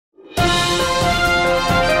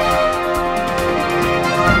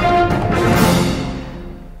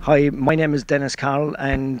Hi, my name is Denis Carroll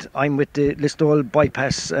and I'm with the Listowel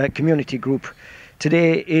Bypass Community Group.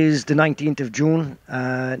 Today is the 19th of June,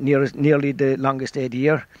 nearly the longest day of the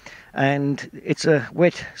year, and it's a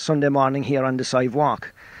wet Sunday morning here on the Sive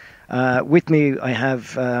Walk. With me I have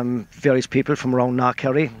various people from around North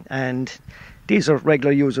Kerry, and these are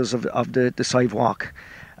regular users of the Sive Walk.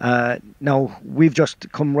 Now we've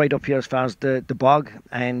just come right up here as far as the bog,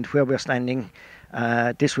 and where we're standing,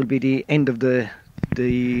 this will be the end of the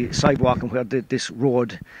sidewalk and where this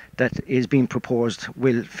road that is being proposed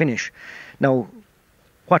will finish. Now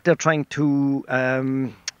what they're trying to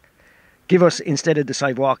give us instead of the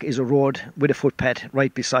sidewalk is a road with a footpath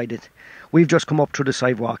right beside it. We've just come up through the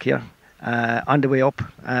sidewalk here. On the way up,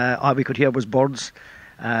 all we could hear was birds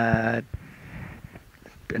and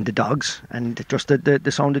the dogs, and just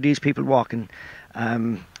the sound of these people walking.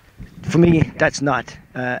 For me, that's not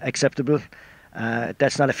acceptable.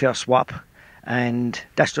 That's not a fair swap, and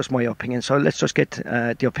that's just my opinion. So let's just get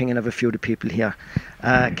the opinion of a few of the people here.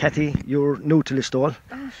 Kathy, you're new to Listowel.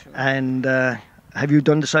 Oh, sure. And have you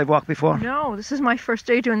done the sidewalk before? No, this is my first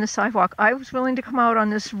day doing the sidewalk. I was willing to come out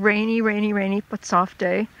on this rainy but soft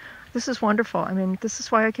day. This is wonderful. I mean, this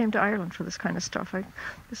is why I came to Ireland, for this kind of stuff.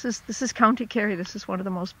 This is County Kerry. This is one of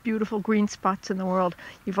the most beautiful green spots in the world.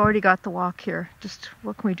 You've already got the walk here. Just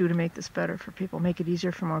what can we do to make this better for people, make it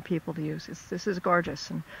easier for more people to use? This is gorgeous,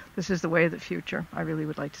 and this is the way of the future. I really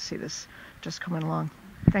would like to see this just coming along.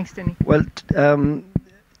 Thanks, Denis. Well,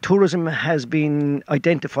 tourism has been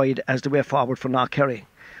identified as the way forward for North Kerry.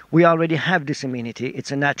 We already have this amenity.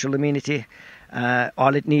 It's a natural amenity.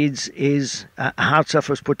 All it needs is a hard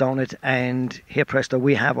surface put down it, and here presto,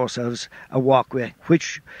 we have ourselves a walkway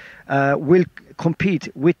which will compete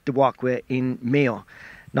with the walkway in Mayo.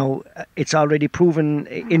 Now, it's already proven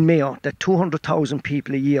in Mayo that 200,000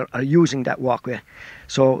 people a year are using that walkway.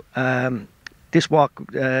 So this trail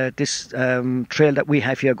that we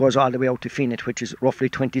have here goes all the way out to Phoenix, which is roughly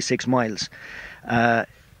 26 miles.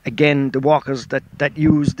 Again, the walkers that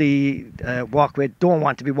use the walkway don't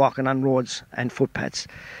want to be walking on roads and footpaths.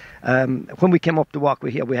 When we came up the walkway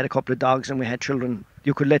here, we had a couple of dogs and we had children.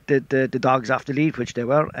 You could let the dogs off the lead, which they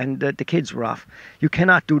were, and the kids were off. You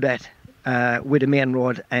cannot do that with a main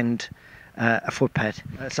road and a footpath.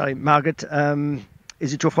 Sorry, Margaret,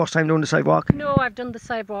 is it your first time doing the sidewalk? No, I've done the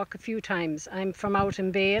sidewalk a few times. I'm from out in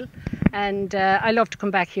Bale, and I love to come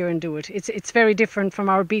back here and do it. It's very different from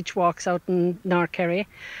our beach walks out in North Kerry.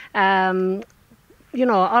 You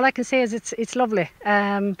know, all I can say is it's lovely.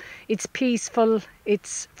 It's peaceful.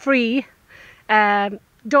 It's free.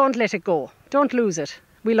 Don't let it go. Don't lose it.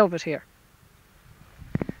 We love it here.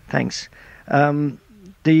 Thanks.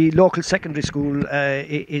 The local secondary school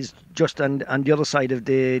is just on the other side of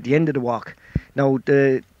the end of the walk. Now,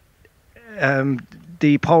 the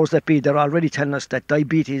powers that be, they're already telling us that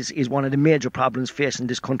diabetes is one of the major problems facing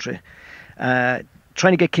this country.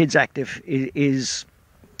 Trying to get kids active is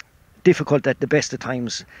difficult at the best of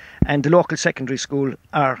times, and the local secondary school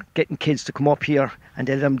are getting kids to come up here and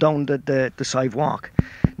they let them down the Sive Walk.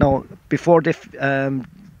 Now, before they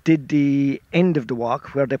did the end of the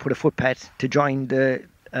walk, where they put a footpath to join the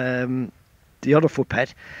other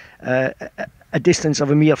footpath, a distance of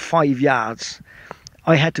a mere 5 yards.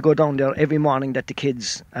 I had to go down there every morning that the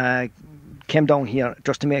kids came down here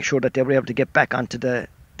just to make sure that they were able to get back onto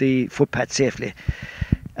the footpath safely.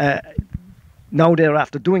 Now they're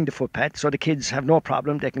after doing the footpath, so the kids have no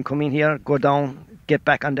problem. They can come in here, go down, get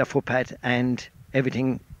back on their footpath, and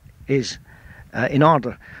everything is in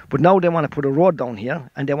order. But now they want to put a road down here,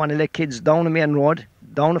 and they want to let kids down the main road,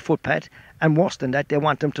 down a footpath, and worse than that, they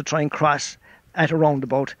want them to try and cross at a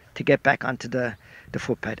roundabout to get back onto the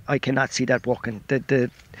footpath. I cannot see that working. The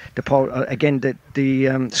power, again,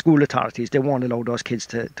 the school authorities, they won't allow those kids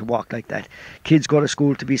to walk like that. Kids go to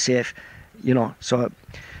school to be safe, you know. So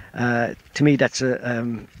to me, that's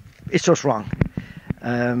it's just wrong.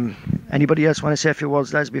 Anybody else want to say a few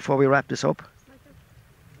words, lads, before we wrap this up?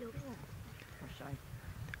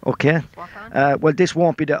 Okay. Well, this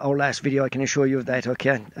won't be our last video, I can assure you of that,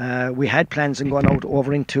 okay? We had plans on going out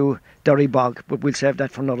over into Derry Bog, but we'll save that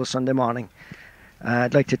for another Sunday morning.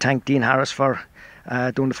 I'd like to thank Dean Harris for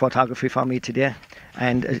doing the photography for me today,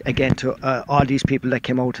 and again to all these people that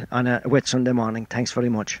came out on a wet Sunday morning. Thanks very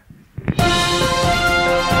much.